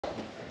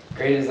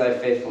Great is thy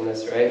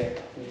faithfulness,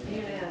 right?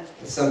 Amen.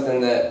 It's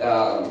something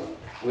that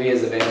we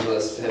as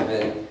evangelists have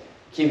been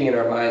keeping in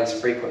our minds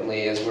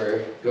frequently as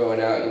we're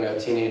going out. You know,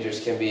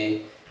 teenagers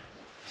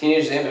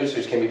and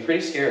boosters can be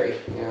pretty scary.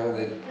 You know,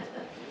 they're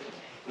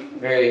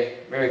very,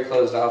 very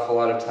closed off a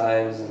lot of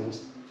times, and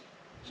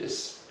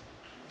just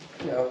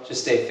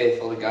stay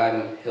faithful to God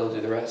and He'll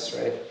do the rest,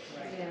 right?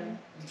 Yeah.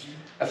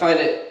 I've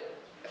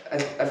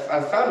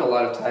found a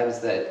lot of times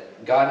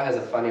that God has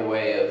a funny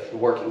way of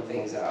working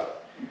things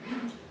out.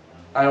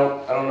 I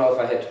don't know if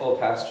I had told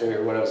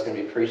Pastor what I was going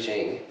to be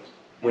preaching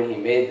when he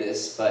made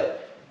this,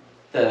 but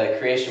the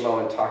creation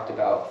moment talked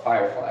about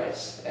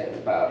fireflies and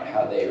about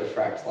how they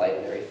refract light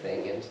and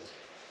everything.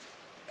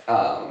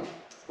 And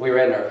we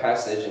read in our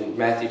passage in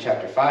Matthew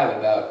chapter 5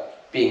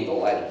 about being the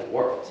light of the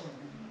world.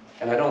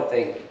 And I don't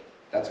think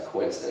that's a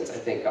coincidence. I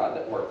think God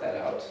that worked that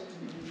out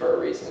for a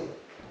reason.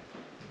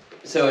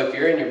 So if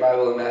you're in your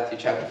Bible in Matthew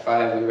chapter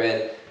 5, we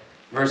read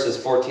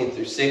verses 14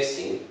 through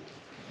 16.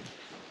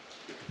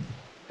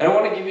 And I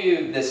want to give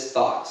you this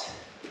thought.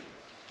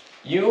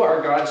 You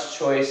are God's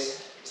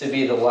choice to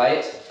be the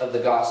light of the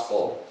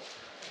gospel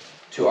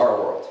to our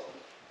world.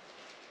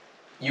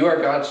 You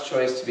are God's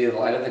choice to be the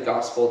light of the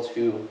gospel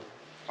to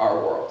our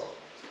world.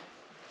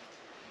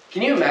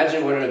 Can you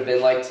imagine what it would have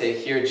been like to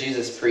hear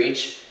Jesus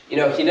preach? You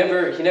know, he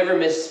never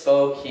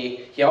misspoke.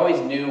 He always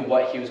knew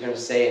what he was going to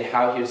say and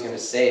how he was going to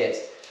say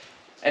it.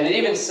 And it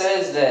even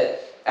says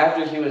that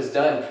after he was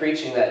done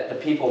preaching that the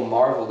people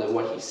marveled at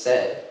what he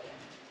said.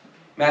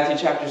 Matthew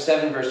chapter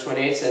 7 verse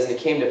 28 says, "And it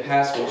came to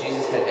pass when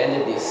Jesus had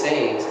ended these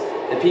sayings,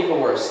 the people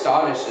were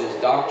astonished at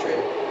his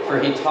doctrine, for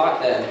he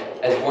taught them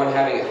as one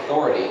having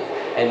authority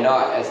and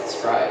not as the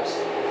scribes."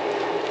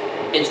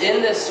 It's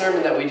in this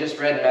sermon that we just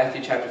read in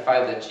Matthew chapter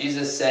 5 that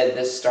Jesus said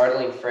this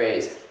startling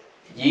phrase,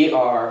 "Ye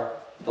are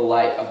the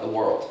light of the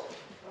world."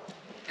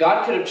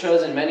 God could have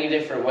chosen many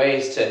different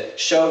ways to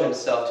show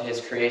himself to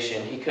his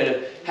creation. He could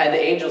have had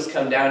the angels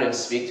come down and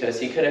speak to us.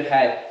 He could have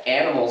had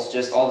animals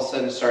just all of a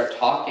sudden start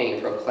talking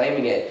and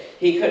proclaiming it.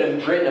 He could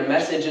have written a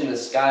message in the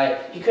sky.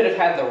 He could have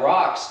had the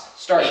rocks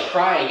start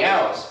crying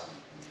out.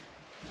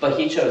 But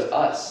he chose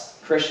us,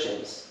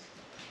 Christians,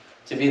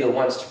 to be the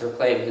ones to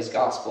proclaim his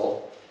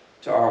gospel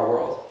to our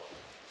world.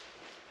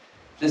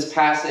 This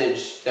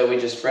passage that we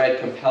just read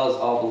compels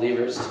all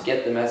believers to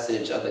get the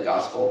message of the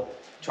gospel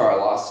to our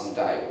lost and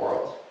dying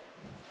world.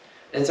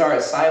 It's our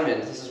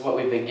assignment. This is what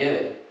we've been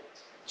given.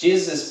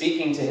 Jesus is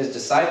speaking to his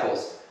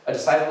disciples. A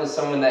disciple is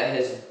someone that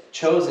has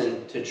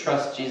chosen to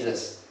trust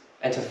Jesus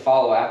and to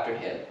follow after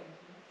him.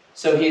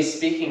 So he is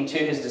speaking to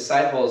his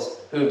disciples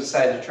who have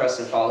decided to trust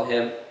and follow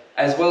him,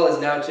 as well as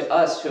now to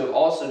us who have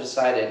also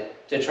decided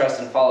to trust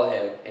and follow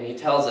him. And he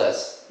tells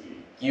us,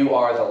 you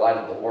are the light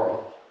of the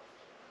world.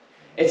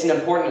 It's an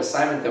important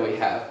assignment that we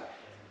have.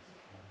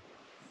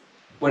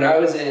 When I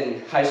was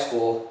in high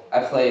school,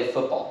 I played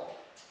football.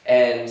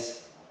 And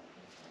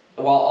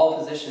while all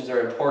positions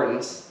are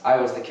important, I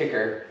was the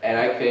kicker, and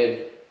I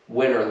could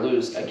win or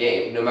lose a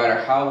game. No matter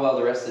how well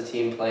the rest of the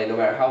team played, no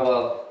matter how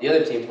well the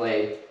other team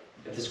played,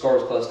 if the score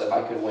was close enough,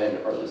 I could win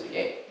or lose a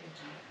game.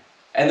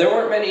 And there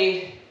weren't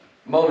many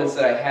moments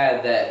that I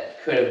had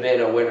that could have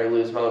been a win or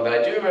lose moment, but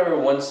I do remember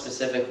one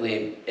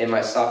specifically in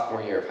my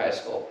sophomore year of high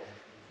school.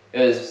 It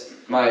was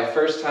my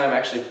first time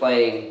actually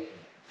playing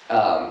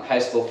high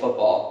school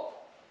football.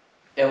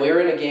 And we were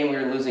in a game, we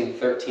were losing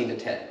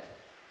 13-10.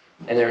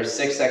 And there were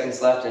 6 seconds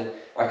left, and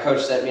my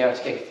coach sent me out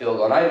to kick a field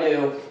goal. And I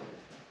knew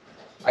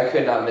I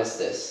could not miss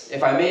this.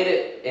 If I made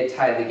it, it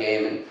tied the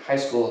game, and high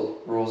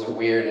school rules are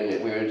weird,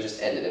 and we would have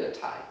just ended in a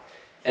tie.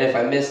 And if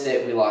I missed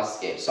it, we lost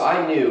the game. So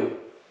I knew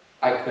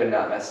I could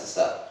not mess this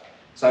up.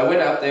 So I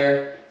went out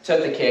there,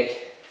 took the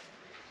kick,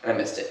 and I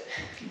missed it.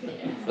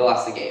 We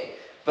lost the game.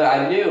 But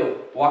I knew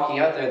walking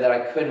out there that I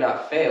could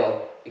not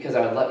fail because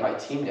I would let my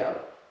team down.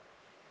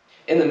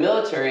 In the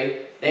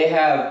military, they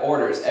have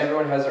orders.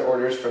 Everyone has their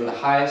orders from the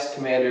highest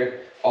commander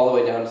all the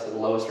way down to the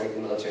lowest rank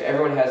in the military.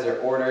 Everyone has their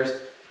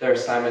orders, their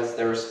assignments,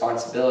 their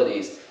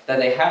responsibilities that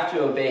they have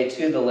to obey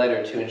to the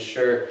letter to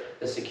ensure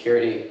the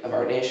security of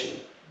our nation.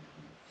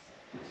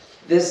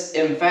 This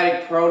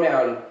emphatic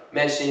pronoun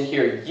mentioned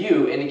here,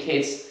 you,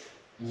 indicates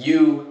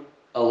you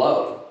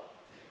alone.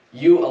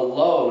 You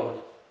alone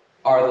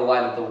are the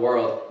light of the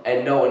world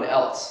and no one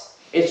else.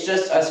 It's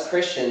just us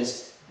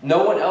Christians.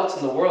 No one else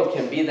in the world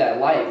can be that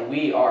light.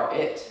 We are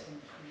it.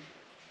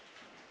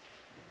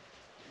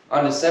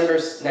 On December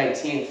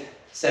 19th,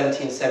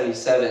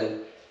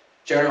 1777,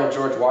 General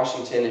George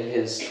Washington and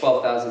his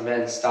 12,000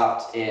 men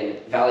stopped in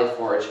Valley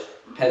Forge,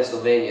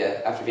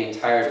 Pennsylvania, after being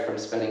tired from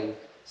spending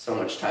so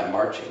much time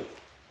marching.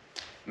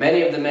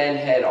 Many of the men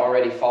had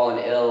already fallen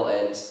ill,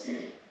 and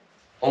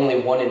only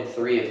 1 in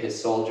 3 of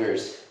his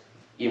soldiers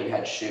even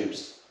had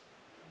shoes.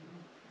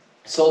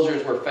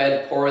 Soldiers were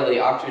fed poorly,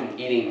 often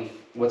eating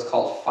what's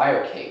called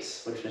fire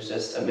cakes, which was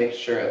just a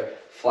mixture of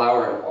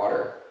flour and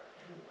water.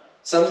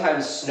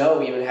 Sometimes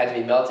snow even had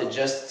to be melted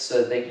just so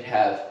that they could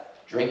have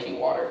drinking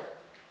water.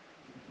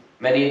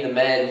 Many of the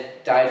men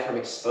died from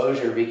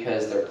exposure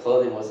because their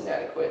clothing was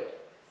inadequate.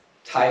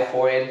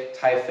 Typhoid,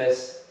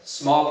 typhus,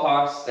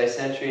 smallpox,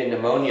 dysentery, and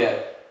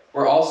pneumonia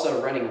were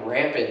also running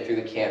rampant through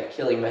the camp,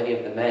 killing many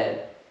of the men.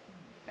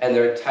 And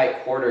their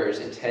tight quarters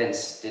and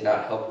tents did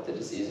not help with the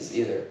diseases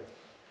either.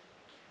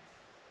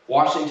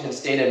 Washington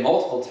stated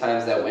multiple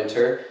times that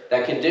winter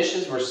that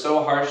conditions were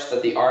so harsh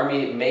that the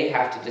army may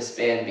have to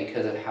disband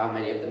because of how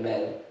many of the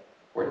men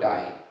were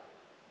dying.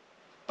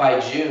 By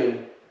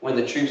June, when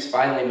the troops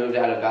finally moved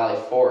out of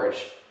Valley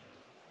Forge,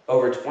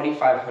 over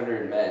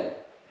 2,500 men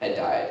had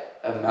died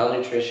of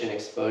malnutrition,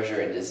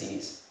 exposure, and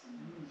disease.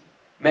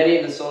 Many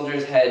of the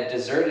soldiers had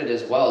deserted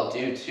as well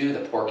due to the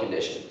poor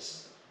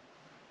conditions.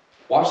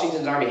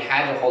 Washington's army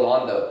had to hold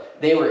on, though.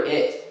 They were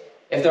it.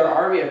 If their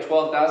army of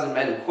 12,000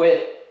 men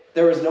quit,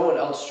 there was no one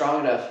else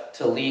strong enough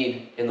to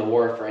lead in the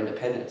war for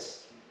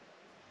independence.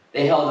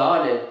 They held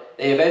on and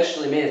they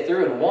eventually made it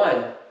through and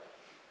won,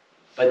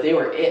 but they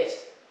were it.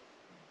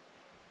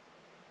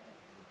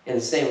 In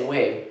the same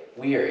way,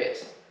 we are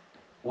it.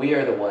 We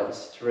are the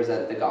ones to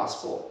present the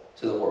gospel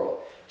to the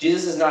world.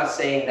 Jesus is not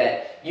saying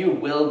that you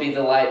will be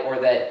the light or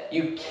that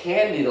you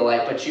can be the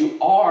light, but you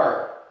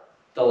are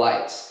the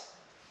light.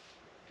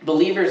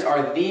 Believers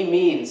are the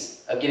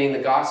means of getting the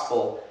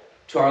gospel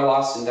to our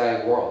lost and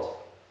dying world.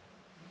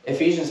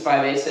 Ephesians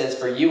 5:8 says,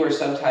 "For you were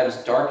sometimes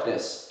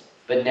darkness,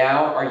 but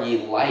now are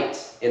ye light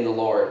in the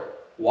Lord.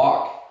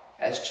 Walk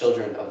as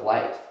children of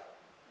light."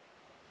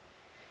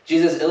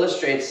 Jesus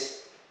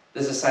illustrates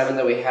this assignment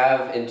that we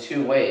have in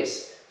two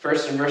ways.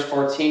 First, in verse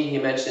 14, he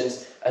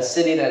mentions a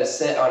city that is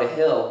set on a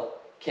hill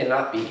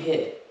cannot be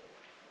hid.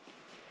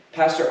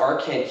 Pastor R.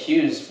 Kent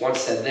Hughes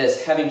once said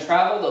this, "Having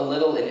traveled a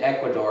little in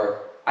Ecuador,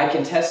 I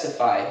can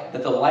testify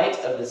that the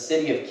light of the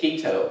city of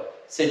Quito,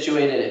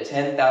 situated at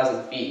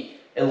 10,000 feet,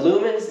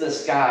 illumines the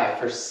sky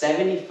for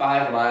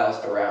 75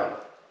 miles around.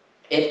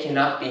 It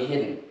cannot be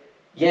hidden.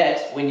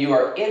 Yet, when you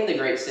are in the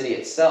great city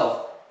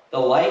itself, the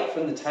light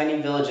from the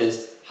tiny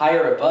villages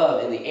higher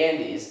above in the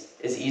Andes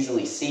is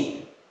easily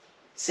seen.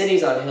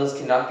 Cities on hills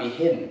cannot be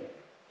hidden.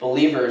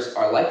 Believers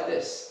are like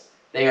this.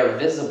 They are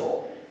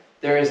visible.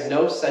 There is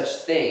no such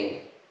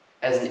thing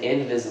as an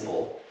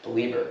invisible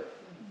believer."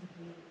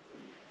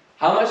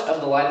 How much of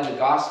the light of the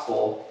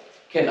gospel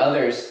can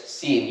others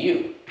see in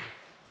you?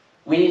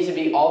 We need to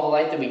be all the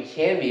light that we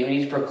can be. We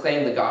need to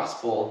proclaim the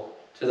gospel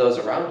to those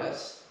around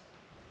us.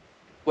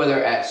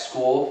 Whether at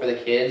school for the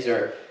kids,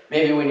 or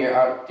maybe when you're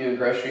out doing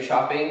grocery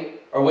shopping,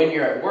 or when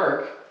you're at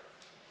work,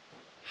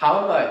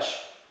 how much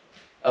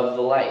of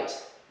the light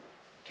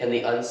can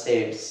the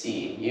unsaved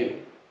see in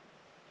you?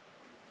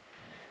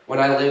 When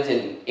I lived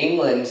in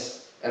England,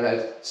 and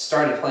I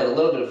started playing a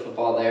little bit of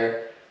football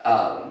there,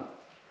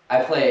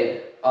 I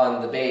played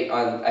on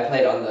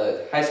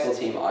the high school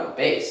team on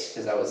base,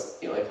 because that was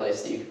the only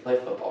place that you could play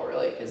football,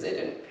 really, because they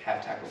didn't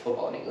have tackle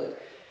football in England.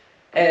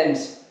 And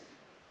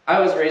I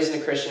was raised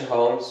in a Christian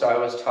home, so I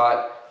was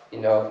taught,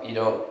 you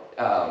don't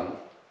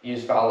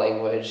use foul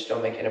language,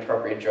 don't make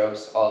inappropriate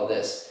jokes, all of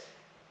this.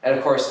 And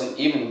of course,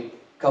 even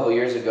a couple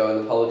years ago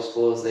in the public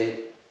schools, they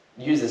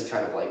use this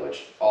kind of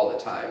language all the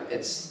time.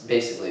 It's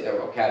basically their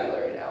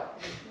vocabulary now.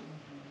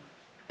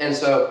 And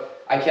so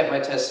I kept my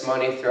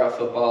testimony throughout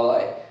football.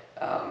 I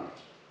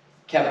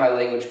kept my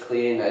language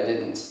clean. I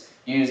didn't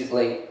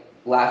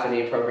laugh at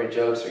any appropriate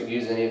jokes or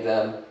use any of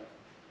them.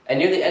 And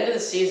near the end of the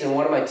season,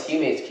 one of my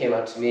teammates came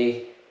up to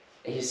me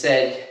and he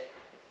said,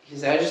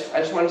 I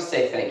just wanted to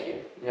say thank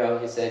you.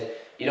 He said,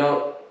 "You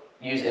don't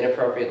use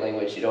inappropriate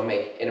language, you don't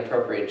make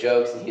inappropriate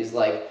jokes." And he's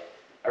like,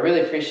 "I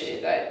really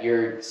appreciate that.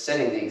 You're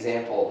setting the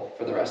example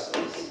for the rest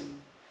of us."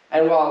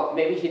 And while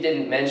maybe he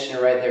didn't mention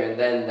right there and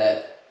then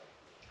that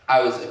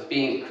I was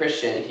being a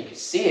Christian and he could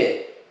see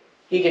it,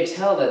 he could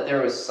tell that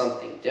there was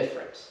something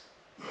different.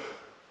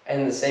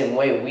 And in the same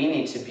way, we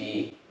need to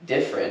be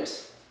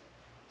different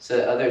so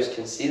that others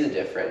can see the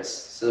difference,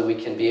 so that we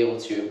can be able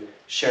to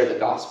share the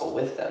gospel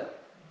with them.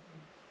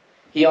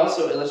 He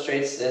also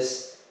illustrates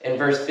this in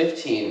verse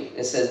 15.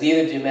 It says,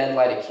 "Neither do men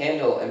light a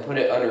candle and put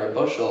it under a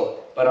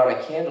bushel, but on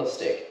a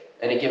candlestick,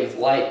 and it giveth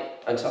light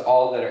unto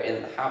all that are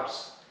in the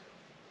house."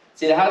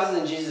 See, the houses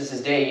in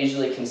Jesus' day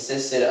usually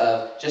consisted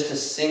of just a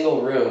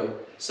single room,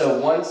 so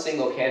one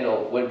single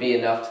candle would be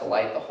enough to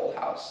light the whole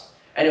house.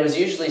 And it was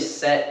usually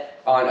set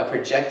on a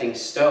projecting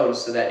stone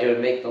so that it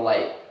would make the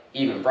light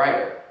even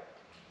brighter.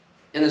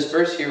 In this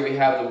verse here, we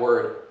have the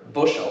word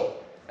bushel,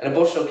 and a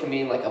bushel can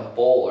mean like a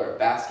bowl or a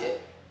basket.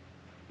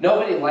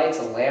 Nobody lights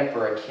a lamp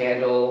or a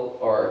candle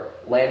or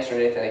lantern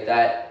or anything like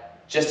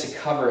that just to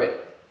cover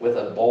it with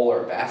a bowl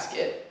or a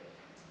basket.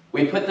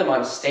 We put them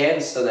on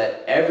stands so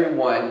that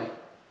everyone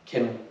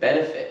can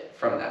benefit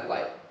from that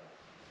light.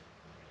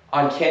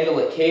 On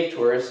candlelit cave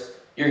tours,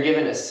 you're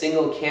given a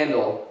single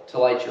candle to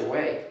light your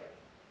way.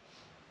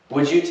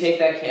 Would you take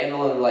that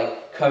candle and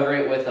cover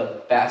it with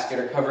a basket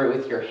or cover it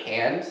with your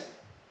hand?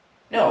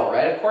 No,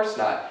 right? Of course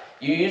not.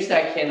 You use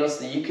that candle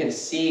so that you can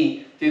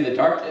see through the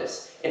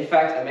darkness. In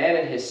fact, a man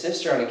and his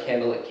sister on a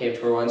candlelit cave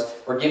tour once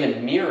were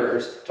given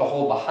mirrors to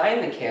hold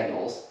behind the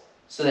candles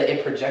so that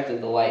it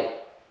projected the light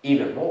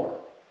even more.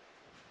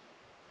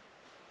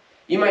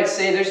 You might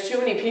say, there's too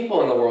many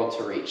people in the world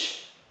to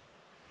reach.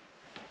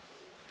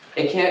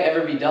 It can't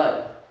ever be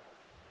done.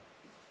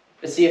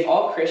 But see, if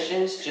all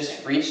Christians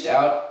just reached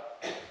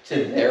out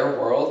to their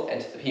world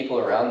and to the people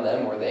around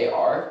them where they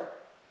are,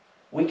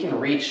 we can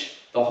reach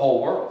the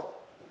whole world.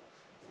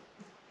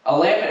 A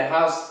lamp in a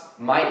house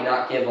might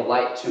not give a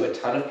light to a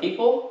ton of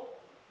people,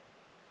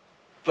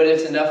 but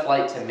it's enough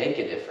light to make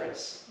a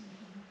difference.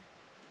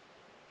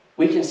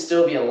 We can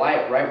still be a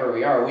light right where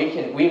we are.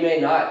 We may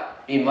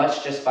not be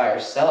much just by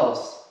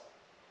ourselves,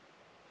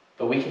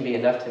 but we can be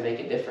enough to make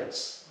a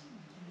difference.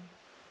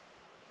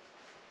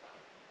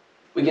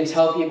 We can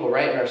tell people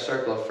right in our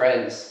circle of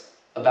friends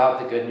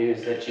about the good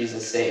news that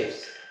Jesus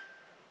saves.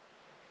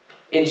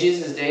 In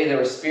Jesus' day, there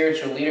were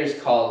spiritual leaders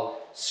called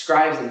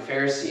scribes and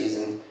Pharisees,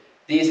 and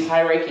these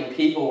high-ranking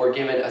people were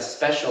given a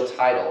special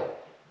title,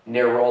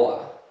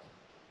 Nerola,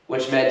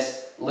 which meant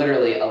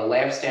literally a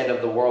lampstand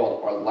of the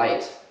world or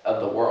light of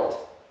the world.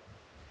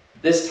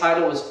 This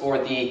title was for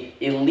the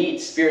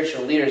elite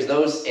spiritual leaders,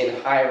 those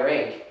in high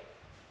rank.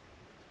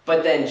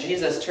 But then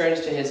Jesus turns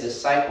to his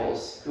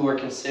disciples, who were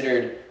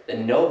considered the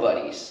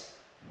nobodies,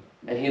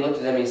 and he looked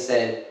at them and he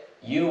said,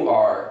 "You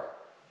are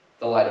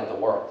the light of the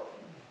world."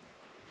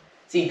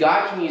 See,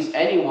 God can use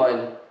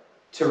anyone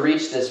to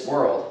reach this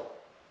world,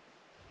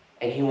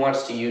 and he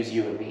wants to use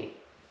you and me.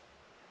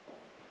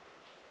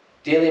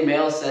 Daily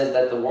Mail says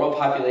that the world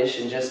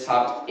population just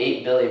topped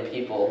 8 billion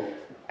people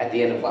at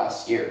the end of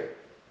last year.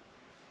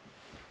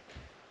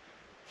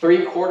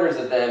 3/4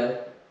 of them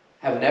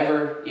have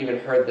never even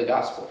heard the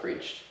gospel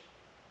preached.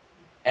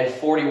 And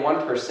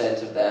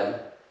 41% of them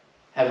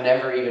have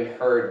never even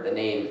heard the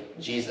name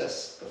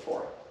Jesus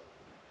before.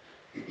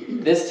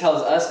 This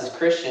tells us as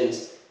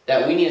Christians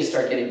that we need to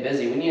start getting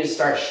busy. We need to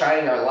start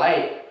shining our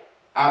light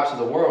out to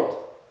the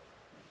world.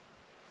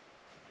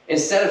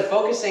 Instead of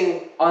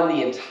focusing on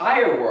the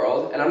entire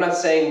world, and I'm not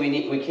saying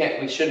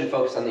we shouldn't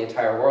focus on the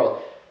entire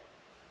world.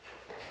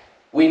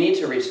 We need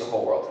to reach the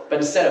whole world. But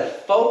instead of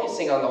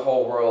focusing on the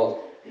whole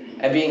world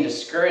and being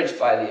discouraged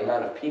by the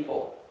amount of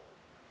people,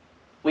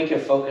 we can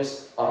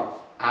focus on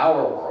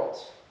our world,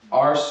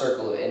 our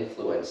circle of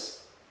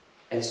influence,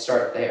 and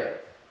start there.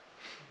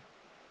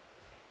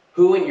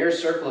 Who in your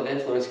circle of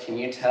influence can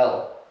you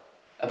tell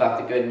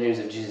about the good news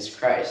of Jesus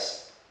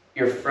Christ?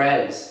 Your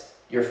friends,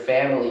 your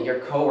family, your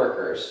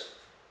coworkers,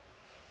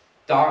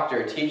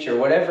 doctor, teacher,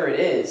 whatever it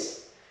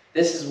is.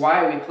 This is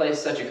why we place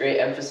such a great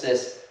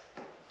emphasis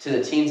to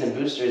the teens and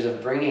boosters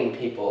of bringing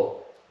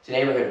people to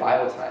neighborhood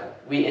Bible time.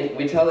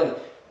 We tell them,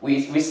 we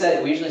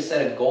usually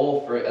set a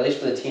goal for, at least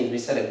for the teens, we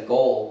set a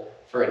goal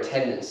for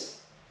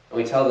attendance. And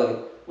we tell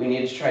them we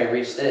need to try and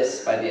reach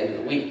this by the end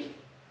of the week.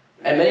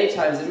 And many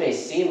times it may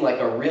seem like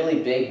a really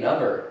big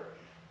number.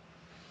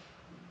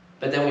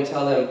 But then we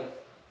tell them,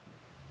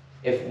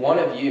 if one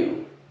of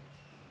you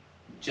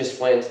just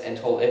went and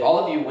told, if all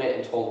of you went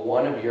and told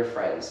one of your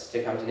friends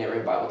to come to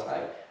neighborhood Bible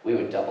time, we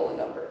would double the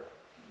number.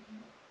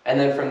 And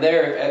then from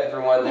there, if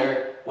everyone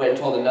there went and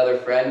told another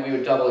friend, we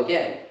would double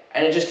again.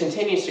 And it just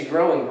continues to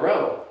grow and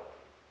grow.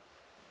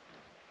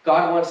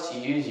 God wants to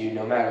use you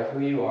no matter who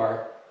you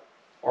are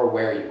or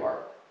where you are.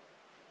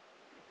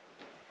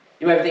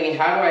 You might be thinking,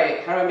 how do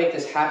I make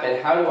this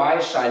happen? How do I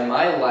shine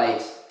my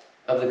light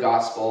of the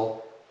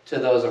gospel to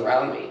those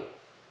around me?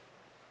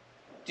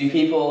 Do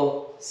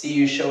people see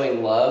you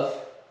showing love,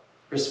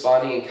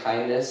 responding in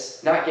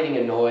kindness, not getting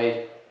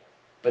annoyed,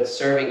 but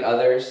serving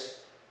others,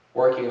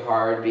 working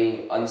hard,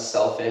 being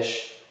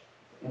unselfish,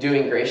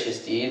 doing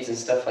gracious deeds and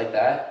stuff like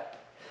that?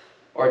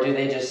 Or do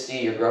they just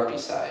see your grumpy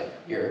side,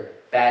 your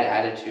bad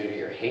attitude, or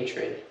your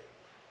hatred?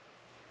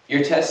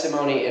 Your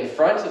testimony in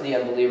front of the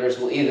unbelievers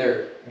will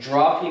either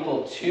draw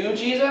people to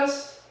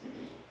Jesus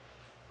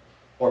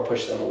or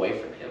push them away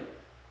from him.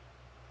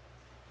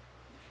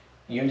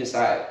 You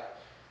decide.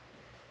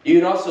 You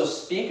can also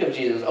speak of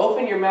Jesus.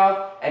 Open your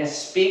mouth and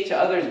speak to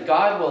others.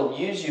 God will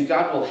use you.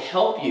 God will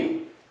help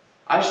you.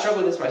 I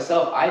struggle with this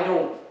myself.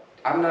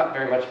 I'm not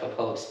very much of a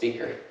public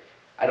speaker.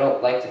 I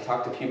don't like to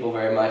talk to people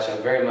very much.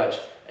 I'm very much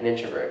an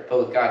introvert. But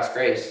with God's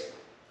grace,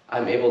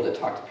 I'm able to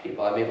talk to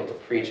people. I'm able to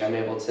preach. I'm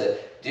able to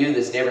do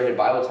this neighborhood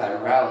Bible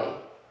time rally.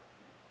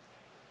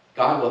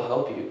 God will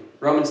help you.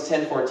 Romans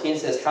 10:14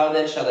 says, "How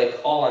then shall they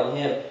call on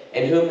him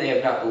in whom they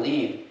have not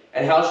believed?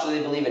 And how shall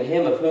they believe in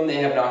him of whom they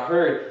have not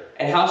heard?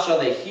 And how shall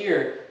they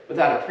hear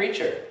without a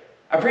preacher?"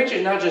 A preacher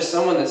is not just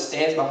someone that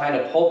stands behind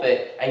a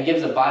pulpit and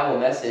gives a Bible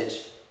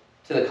message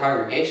to the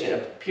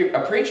congregation.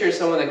 A preacher is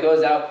someone that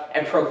goes out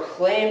and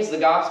proclaims the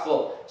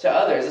gospel to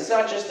others. It's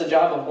not just the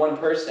job of one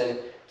person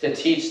to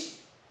teach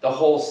the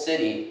whole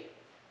city.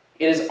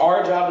 It is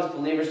our job as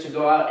believers to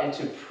go out and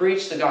to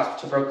preach the gospel,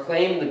 to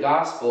proclaim the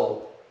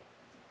gospel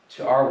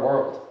to our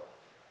world.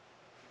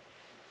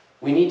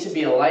 We need to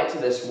be a light to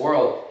this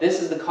world.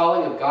 This is the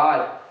calling of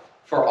God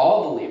for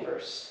all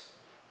believers.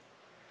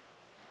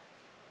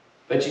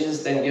 But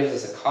Jesus then gives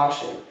us a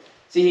caution.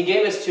 See, he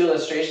gave us two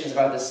illustrations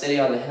about the city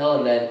on the hill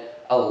and then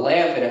a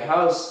lamp in a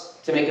house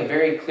to make a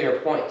very clear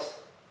point.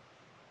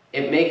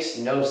 It makes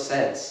no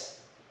sense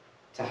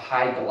to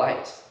hide the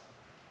light.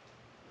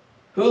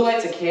 Who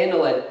lights a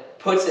candle and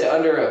puts it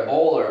under a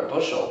bowl or a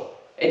bushel?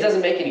 It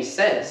doesn't make any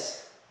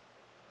sense.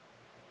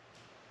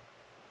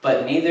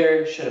 But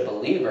neither should a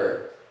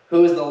believer,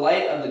 who is the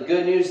light of the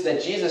good news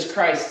that Jesus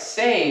Christ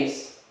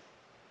saves,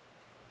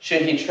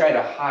 should he try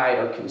to hide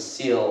or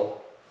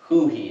conceal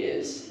who he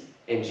is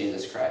in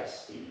Jesus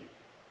Christ.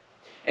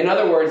 In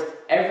other words,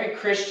 every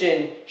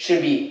Christian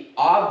should be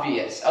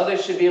obvious.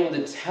 Others should be able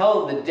to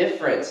tell the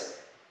difference.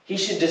 He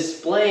should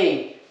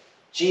display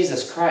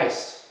Jesus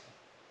Christ.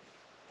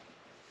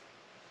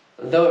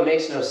 Though it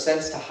makes no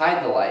sense to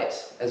hide the light,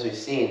 as we've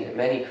seen,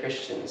 many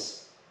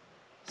Christians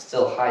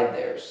still hide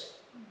theirs.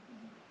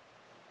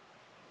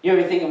 You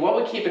may be thinking, what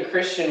would keep a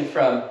Christian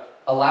from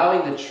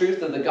allowing the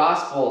truth of the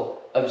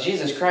gospel of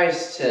Jesus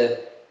Christ to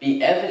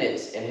be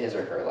evident in his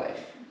or her life?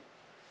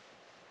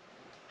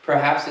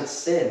 Perhaps it's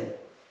sin.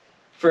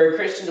 For a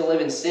Christian to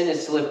live in sin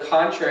is to live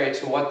contrary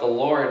to what the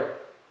Lord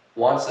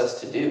wants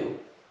us to do.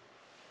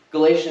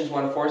 Galatians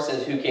 1:4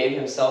 says, who gave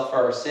himself for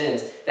our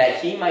sins,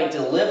 that he might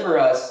deliver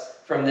us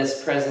from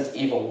this present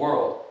evil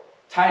world.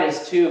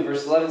 Titus 2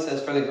 verse 11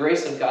 says, for the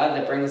grace of God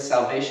that bringeth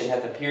salvation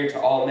hath appeared to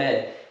all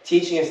men,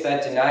 teaching us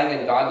that denying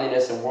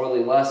ungodliness and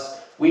worldly lusts,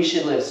 we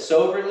should live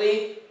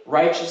soberly,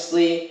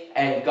 righteously,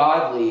 and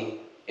godly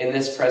in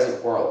this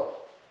present world.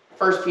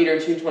 1 Peter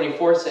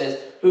 2:24 says,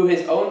 who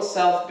his own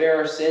self bare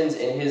our sins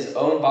in his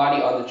own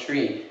body on the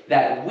tree,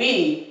 that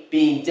we,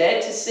 being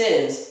dead to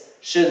sins,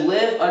 should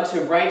live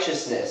unto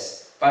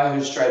righteousness, by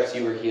whose stripes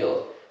you were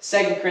healed.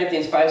 2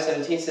 Corinthians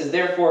 5:17 says,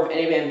 therefore, if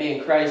any man be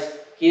in Christ,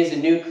 he is a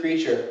new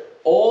creature.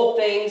 Old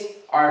things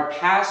are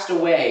passed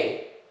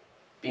away.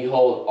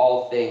 Behold,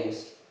 all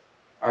things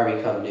are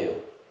become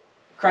new.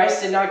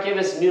 Christ did not give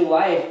us new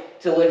life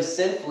to live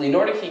sinfully,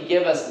 nor did he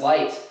give us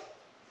light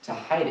to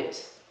hide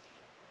it.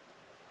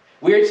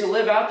 We are to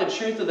live out the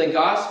truth of the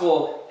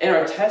gospel in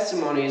our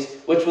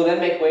testimonies, which will then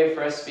make way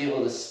for us to be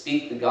able to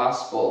speak the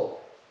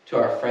gospel to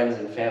our friends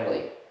and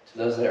family, to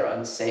those that are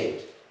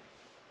unsaved.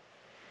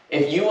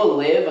 If you will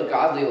live a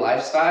godly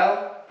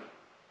lifestyle,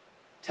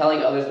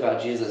 telling others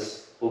about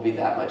Jesus will be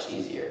that much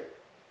easier.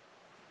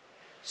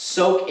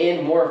 Soak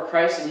in more of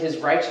Christ and his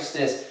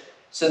righteousness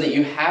so that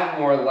you have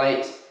more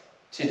light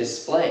to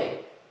display.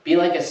 Be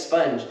like a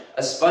sponge.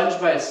 A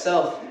sponge by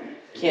itself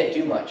can't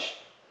do much.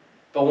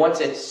 But once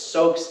it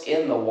soaks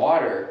in the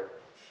water,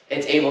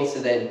 it's able to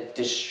then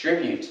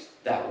distribute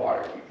that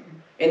water.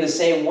 In the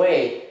same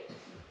way,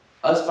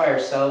 us by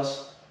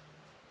ourselves,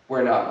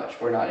 we're not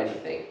much. We're not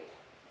anything.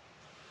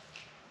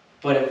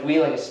 But if we,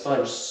 like a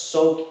sponge,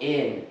 soak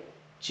in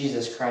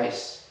Jesus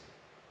Christ,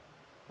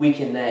 we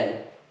can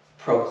then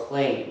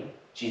proclaim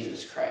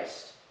Jesus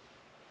Christ.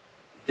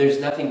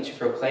 There's nothing to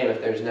proclaim if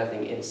there's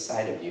nothing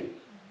inside of you.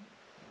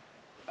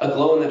 A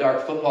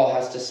glow-in-the-dark football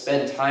has to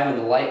spend time in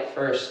the light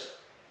first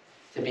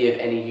to be of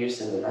any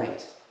use in the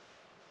night.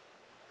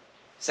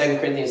 2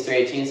 Corinthians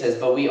 3:18 says,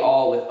 but we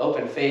all, with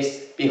open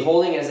face,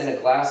 beholding as in a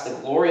glass the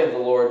glory of the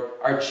Lord,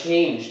 are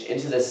changed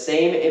into the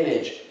same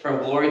image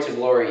from glory to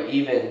glory,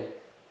 even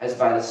as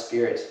by the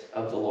Spirit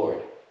of the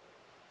Lord.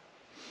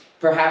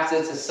 Perhaps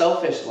it's a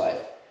selfish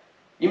life.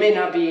 You may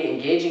not be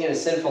engaging in a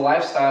sinful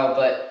lifestyle,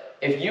 but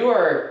if you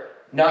are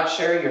not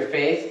sharing your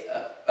faith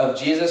of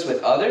Jesus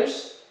with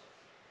others,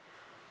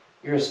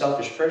 you're a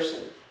selfish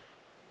person.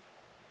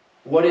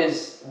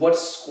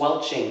 What's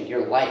squelching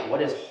your light?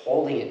 What is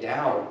holding it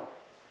down?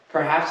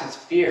 Perhaps it's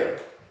fear.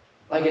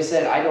 Like I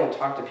said, I don't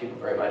talk to people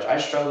very much. I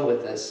struggle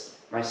with this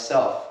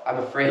myself. I'm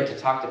afraid to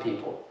talk to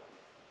people.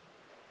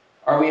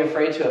 Are we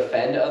afraid to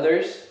offend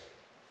others?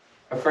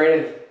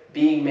 Afraid of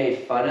being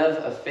made fun of?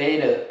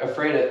 Afraid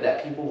of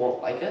that people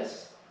won't like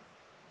us?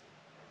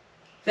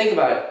 Think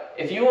about it.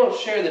 If you won't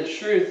share the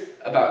truth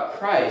about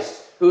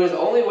Christ, who is the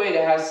only way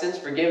to have sins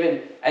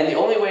forgiven and the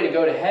only way to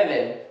go to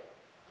heaven,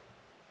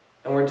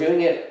 and we're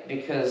doing it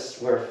because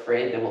we're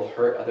afraid that we'll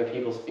hurt other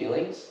people's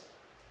feelings.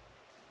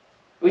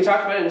 We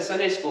talked about it in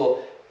Sunday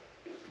school.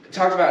 We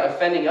talked about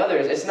offending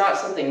others. It's not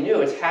something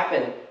new. It's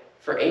happened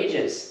for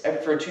ages,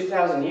 for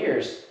 2,000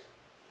 years.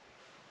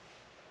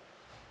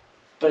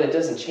 But it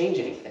doesn't change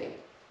anything.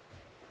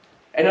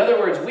 In other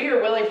words, we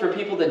are willing for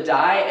people to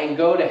die and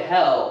go to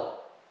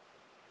hell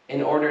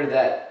in order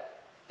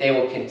that they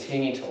will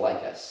continue to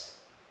like us.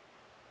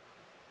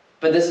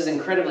 But this is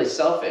incredibly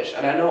selfish,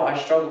 and I know I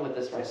struggle with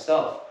this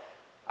myself.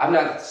 I'm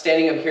not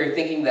standing up here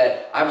thinking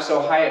that I'm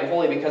so high and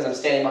holy because I'm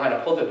standing behind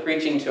a pulpit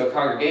preaching to a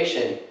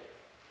congregation.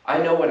 I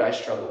know what I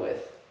struggle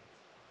with.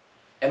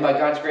 And by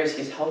God's grace,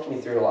 he's helped me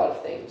through a lot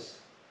of things.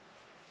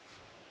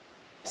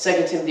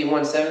 2 Timothy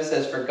 1:7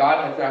 says, for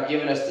God hath not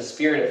given us the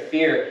spirit of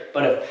fear,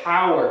 but of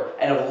power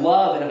and of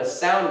love and of a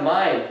sound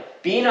mind.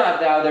 Be not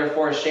thou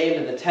therefore ashamed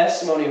of the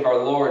testimony of our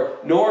Lord,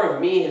 nor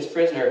of me his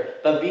prisoner,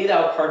 but be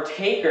thou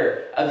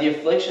partaker of the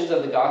afflictions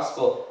of the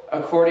gospel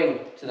according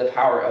to the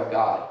power of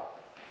God.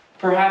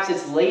 Perhaps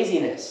it's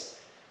laziness.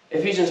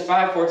 Ephesians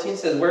 5:14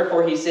 says,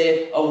 wherefore he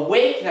saith,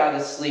 awake thou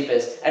that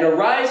sleepest, and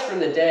arise from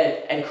the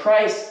dead, and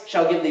Christ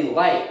shall give thee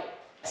light.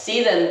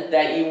 See then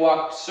that ye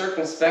walk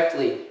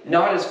circumspectly,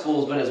 not as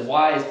fools, but as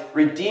wise,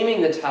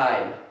 redeeming the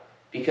time,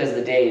 because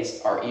the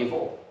days are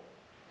evil.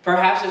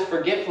 Perhaps it's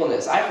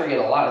forgetfulness. I forget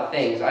a lot of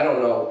things. I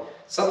don't know.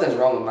 something's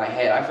wrong with my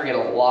head. I forget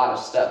a lot of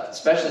stuff,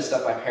 especially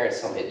stuff my parents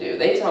tell me to do.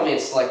 They tell me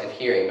it's selective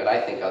hearing, but I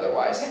think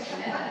otherwise.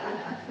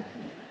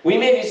 We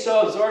may be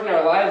so absorbed in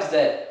our lives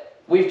that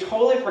we've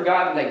totally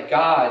forgotten that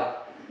God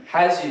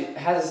has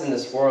us in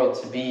this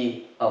world to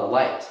be a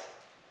light.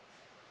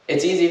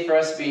 It's easy for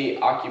us to be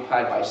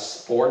occupied by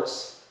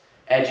sports,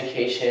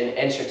 education,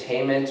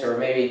 entertainment, or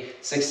maybe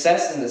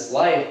success in this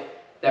life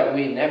that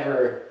we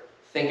never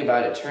think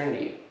about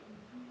eternity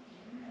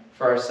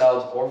for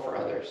ourselves or for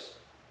others.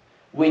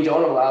 We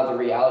don't allow the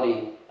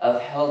reality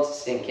of hell to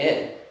sink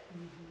in.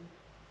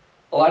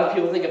 A lot of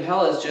people think of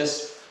hell as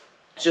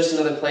just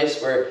another place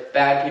where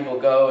bad people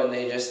go and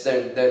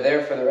they're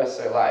there for the rest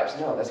of their lives.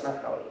 No, that's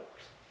not how it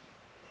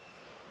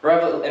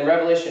works. In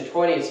Revelation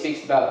 20, it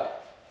speaks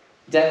about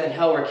death and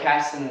hell were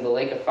cast into the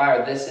lake of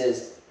fire. This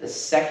is the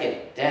second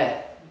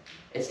death.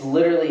 It's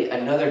literally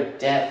another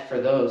death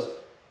for those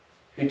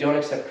who don't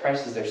accept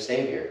Christ as their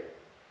Savior.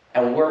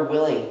 And we're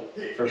willing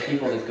for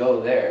people to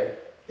go there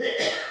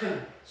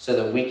so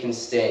that we can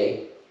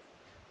stay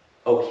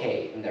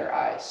okay in their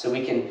eyes. So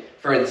we can,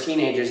 for the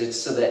teenagers, it's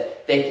so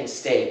that they can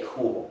stay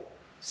cool,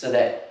 so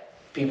that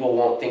people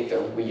won't think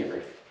they're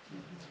weird.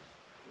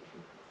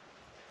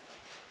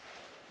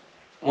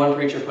 One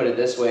preacher put it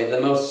this way: the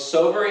most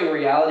sobering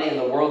reality in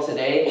the world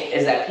today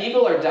is that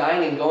people are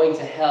dying and going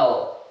to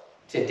hell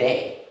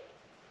today.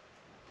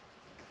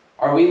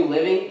 Are we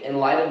living in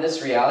light of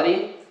this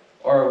reality,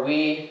 or are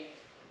we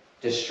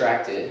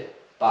distracted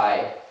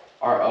by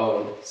our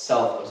own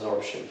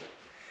self-absorption?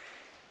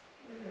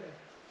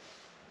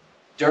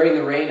 During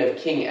the reign of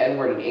King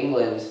Edward in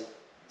England,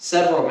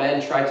 several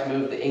men tried to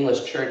move the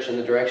English church in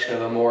the direction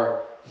of a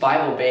more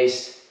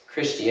Bible-based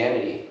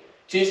Christianity.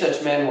 Two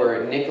such men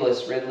were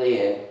Nicholas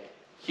Ridley and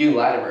Hugh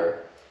Latimer.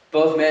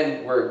 Both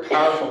men were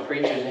powerful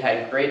preachers and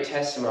had great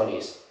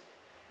testimonies.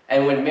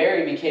 And when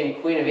Mary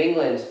became Queen of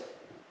England,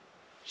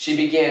 she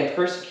began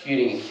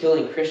persecuting and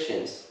killing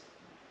Christians.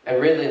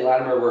 And Ridley and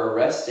Latimer were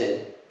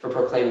arrested for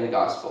proclaiming the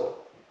gospel.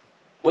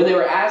 When they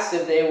were asked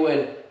if they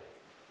would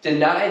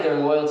deny their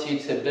loyalty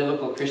to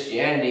biblical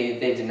Christianity,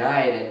 they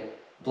denied, and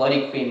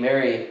Bloody Queen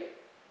Mary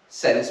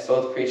sentenced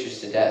both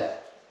preachers to death.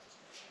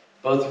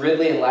 Both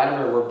Ridley and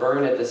Latimer were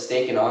burned at the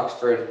stake in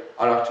Oxford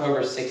on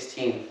October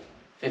 16,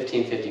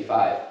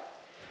 1555.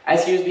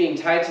 As he was being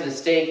tied to the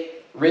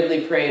stake,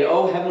 Ridley prayed,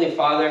 "O Heavenly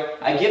Father,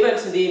 I give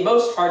unto thee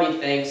most hearty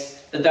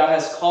thanks that thou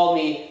hast called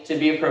me to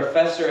be a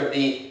professor of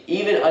thee,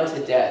 even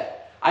unto death.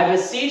 I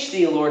beseech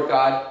thee, Lord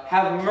God,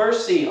 have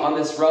mercy on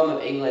this realm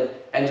of England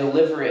and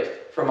deliver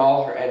it from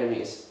all her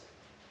enemies."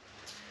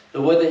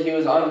 The wood that he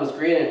was on was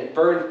green and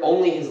burned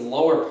only his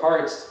lower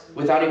parts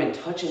without even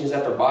touching his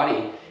upper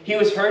body. He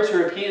was heard to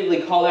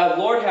repeatedly call out,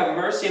 "Lord, have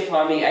mercy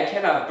upon me, I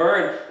cannot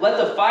burn. Let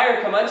the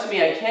fire come unto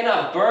me, I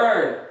cannot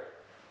burn."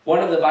 One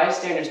of the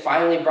bystanders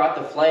finally brought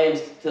the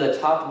flames to the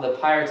top of the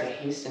pyre to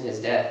hasten his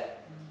death.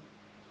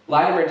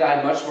 Latimer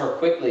died much more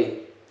quickly,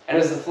 and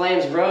as the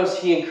flames rose,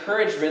 he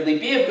encouraged Ridley,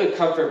 "Be of good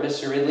comfort,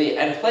 Mr. Ridley,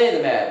 and play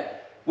the man.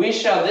 We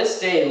shall this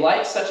day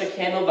light such a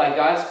candle by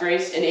God's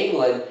grace in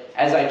England,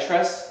 as I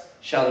trust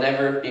shall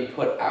never be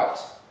put out."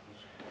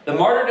 The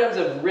martyrdoms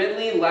of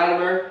Ridley,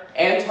 Latimer,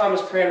 and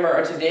Thomas Cranmer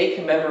are today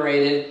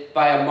commemorated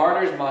by a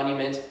martyr's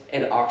monument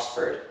in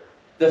Oxford.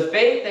 The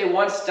faith they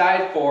once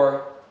died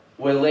for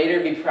will later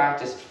be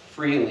practiced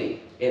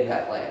freely in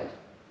that land.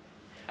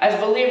 As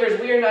believers,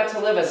 we are not to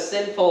live a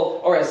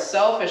sinful or a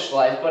selfish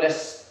life, but a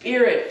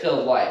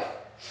spirit-filled life.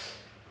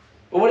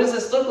 But what does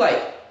this look like?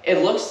 It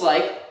looks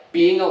like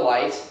being a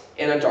light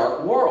in a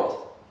dark world.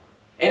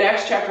 In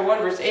Acts chapter 1,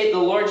 verse 8, the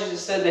Lord Jesus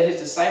said that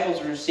his disciples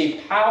would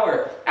receive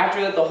power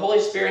after that the Holy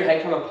Spirit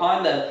had come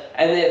upon them,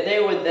 and that they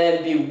would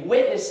then be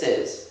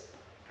witnesses.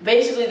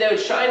 Basically, they would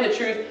shine the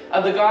truth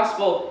of the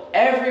gospel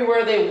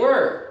everywhere they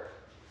were.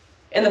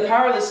 In the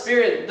power of the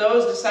Spirit,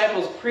 those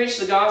disciples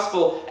preached the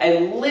gospel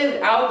and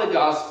lived out the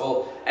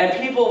gospel, and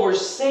people were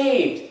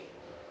saved.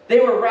 They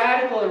were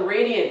radical and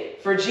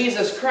radiant for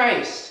Jesus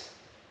Christ.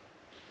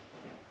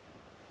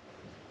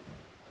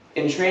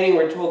 In training,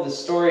 we're told the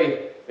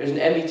story. There's an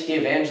MBT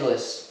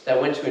evangelist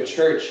that went to a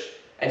church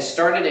and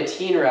started a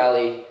teen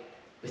rally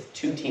with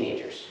 2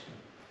 teenagers.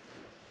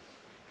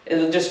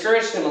 It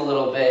discouraged him a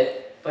little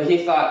bit, but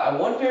he thought, I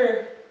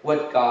wonder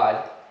what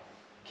God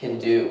can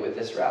do with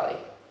this rally.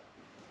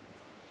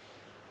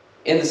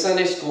 In the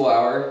Sunday school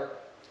hour,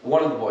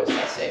 one of the boys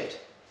got saved.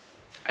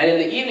 And in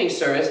the evening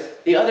service,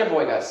 the other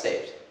boy got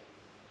saved.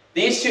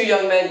 These 2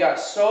 young men got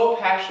so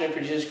passionate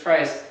for Jesus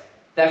Christ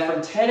that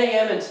from 10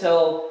 a.m.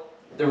 until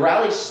the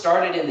rally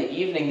started in the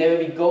evening, they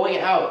would be going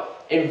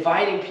out,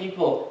 inviting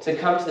people to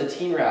come to the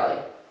teen rally.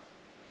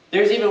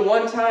 There's even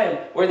one time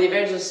where the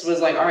evangelist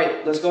was like, all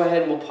right, let's go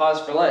ahead and we'll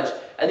pause for lunch.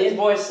 And these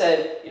boys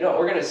said, you know what,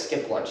 we're going to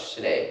skip lunch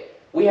today.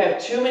 We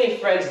have too many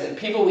friends and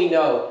people we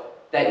know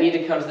that need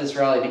to come to this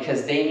rally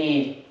because they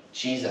need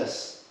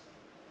Jesus.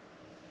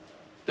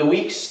 The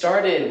week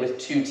started with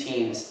 2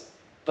 teens,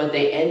 but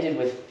they ended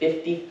with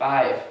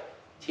 55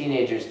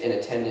 teenagers in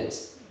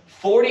attendance,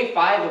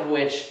 45 of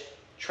which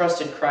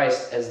trusted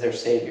Christ as their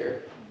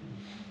Savior.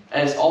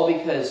 And it's all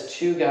because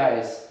 2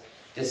 guys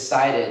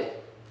decided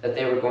that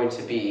they were going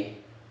to be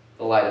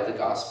the light of the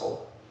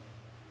gospel.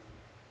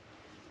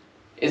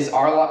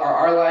 Are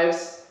our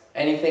lives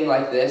anything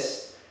like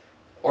this,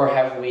 or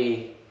have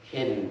we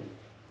hidden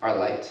our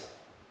light?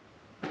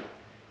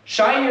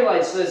 Shine your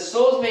light so that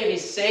souls may be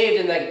saved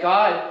and that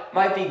God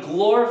might be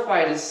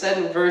glorified, as said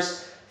in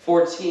verse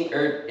 14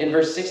 or in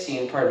verse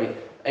 16,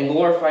 and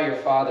glorify your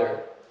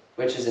Father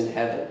which is in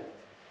heaven.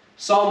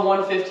 Psalm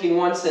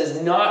 115:1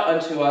 says, "Not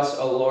unto us,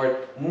 O Lord,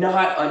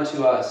 not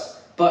unto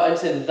us, but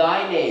unto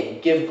thy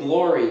name give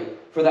glory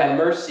for thy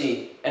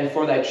mercy and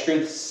for thy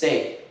truth's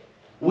sake."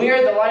 We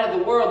are the light of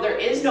the world. There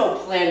is no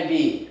plan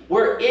B.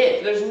 We're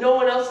it. There's no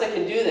one else that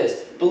can do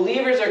this.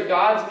 Believers are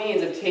God's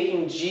means of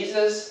taking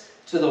Jesus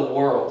to the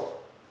world.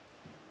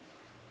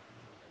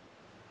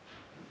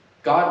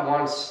 God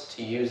wants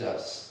to use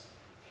us.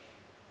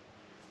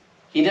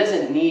 He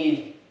doesn't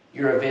need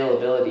your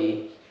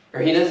availability,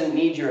 or he doesn't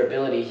need your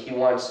ability. He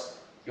wants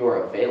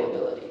your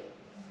availability.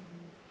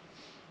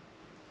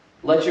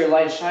 Let your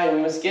light shine.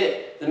 We must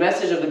get the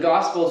message of the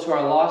gospel to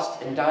our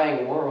lost and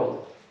dying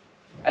world.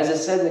 As it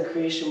said in the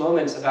creation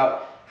moments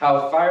about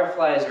how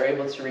fireflies are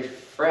able to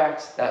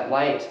refract that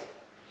light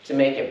to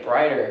make it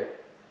brighter,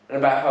 and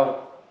about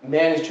how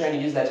man is trying to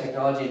use that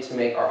technology to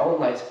make our own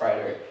lights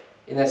brighter.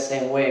 In that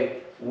same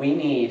way, we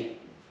need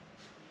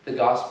the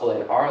gospel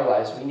in our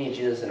lives. We need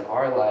Jesus in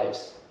our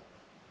lives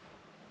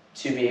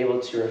to be able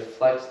to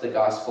reflect the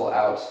gospel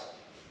out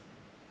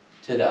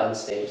to the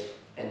unsaved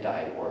and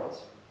dying world.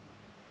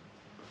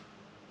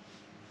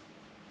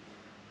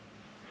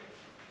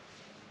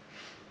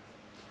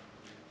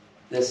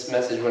 This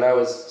message, when I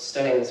was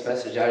studying this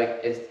message out,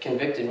 it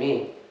convicted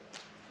me.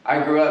 I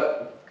grew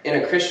up in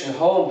a Christian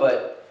home,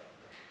 but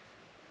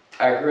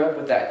I grew up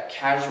with that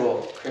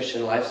casual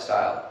Christian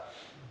lifestyle.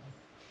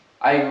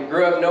 I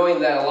grew up knowing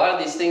that a lot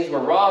of these things were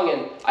wrong,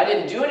 and I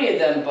didn't do any of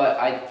them, but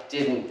I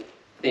didn't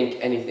think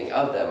anything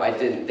of them.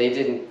 They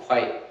didn't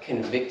quite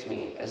convict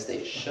me as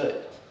they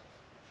should.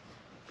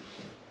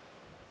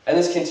 And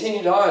this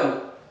continued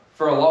on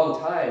for a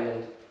long time,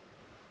 and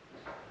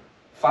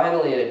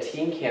finally at a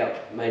teen camp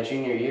my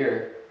junior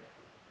year,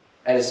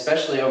 and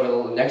especially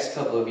over the next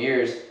couple of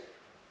years,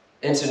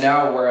 into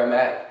now where I'm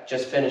at,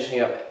 just finishing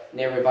up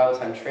neighborhood Bible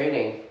time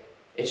training,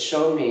 it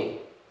showed me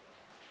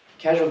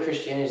casual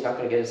Christianity is not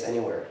going to get us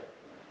anywhere.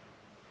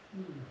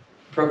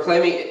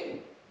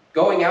 Proclaiming,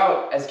 going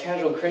out as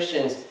casual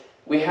Christians,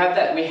 we have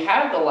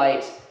the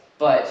light,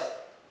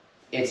 but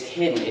it's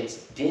hidden,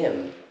 it's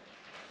dim.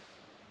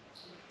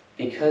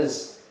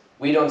 Because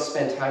we don't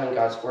spend time in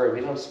God's Word,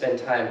 we don't spend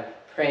time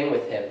praying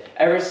with Him.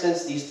 Ever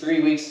since these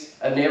 3 weeks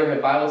of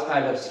neighborhood Bible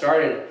time have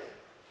started,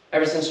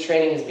 ever since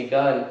training has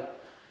begun,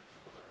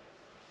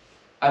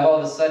 I've all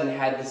of a sudden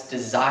had this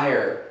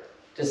desire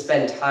to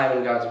spend time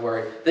in God's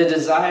Word. The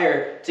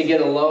desire to get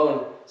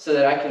alone so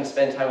that I can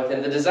spend time with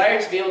Him. The desire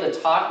to be able to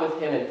talk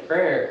with Him in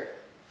prayer.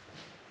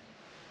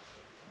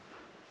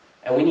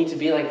 And we need to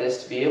be like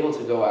this to be able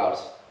to go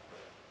out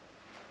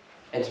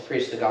and to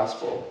preach the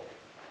gospel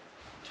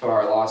to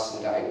our lost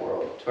and dying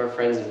world, to our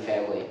friends and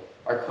family,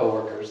 our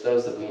co-workers,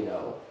 those that we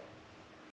know.